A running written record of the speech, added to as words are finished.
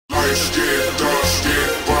light skin, dark skin,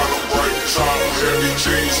 bottom right, top heavy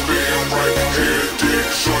jeans, being right, head deep,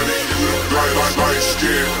 shorty, you look light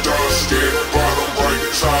skin, dark skin, bottom right,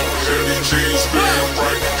 top heavy jeans, being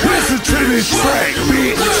right. Listen to this track,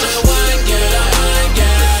 bitch.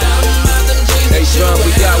 Hey, Sean,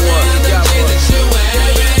 we got one.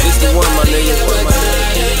 This the one, my nigga.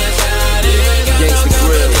 Gangsta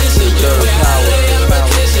Grill, Third Power,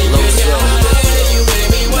 Low Soul.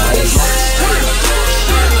 Nice.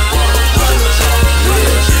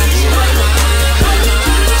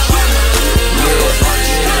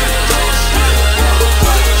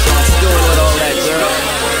 What's doing with all that, girl?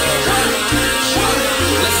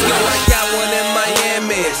 Let's go. I got one in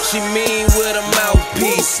Miami. She mean with a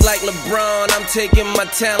mouthpiece. Like LeBron, I'm taking my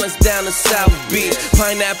talents down to South Beach.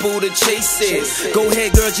 Pineapple to chase it. Go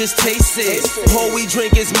ahead, girl, just taste it. All we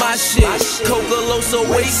drink is my shit. Coca so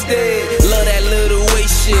wasted. Love that little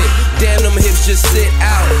waist shit. Damn, them hips just sit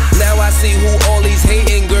out. Now I see who all these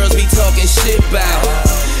hating girls be talking shit about.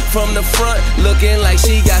 From the front, looking like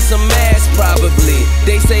she got some ass, probably.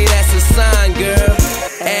 They say that's a sign, girl.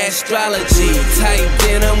 Astrology, tight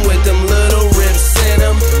denim with them